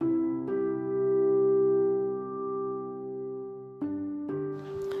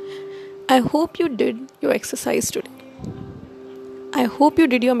I hope you did your exercise today. I hope you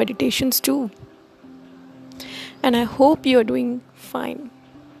did your meditations too. And I hope you are doing fine.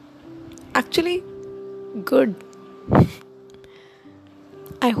 Actually, good.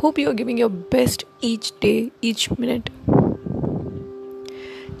 I hope you are giving your best each day, each minute.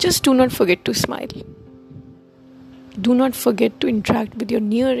 Just do not forget to smile. Do not forget to interact with your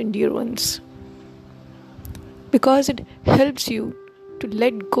near and dear ones, because it helps you to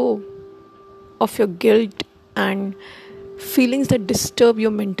let go of your guilt and feelings that disturb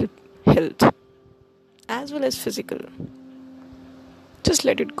your mental health as well as physical. Just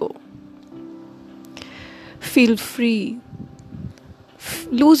let it go. Feel free.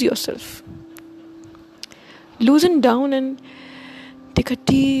 Lose yourself. Loosen down and take a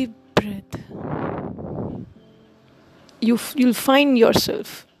deep breath. You'll find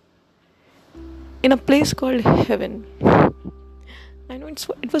yourself in a place called heaven. I know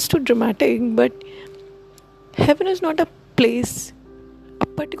it was too dramatic, but heaven is not a place, a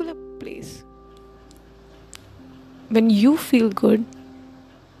particular place. When you feel good,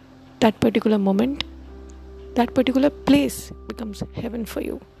 that particular moment, that particular place becomes heaven for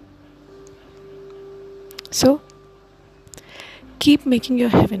you. So, keep making your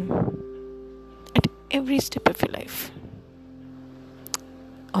heaven at every step of your life.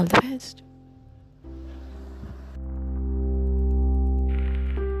 All the best.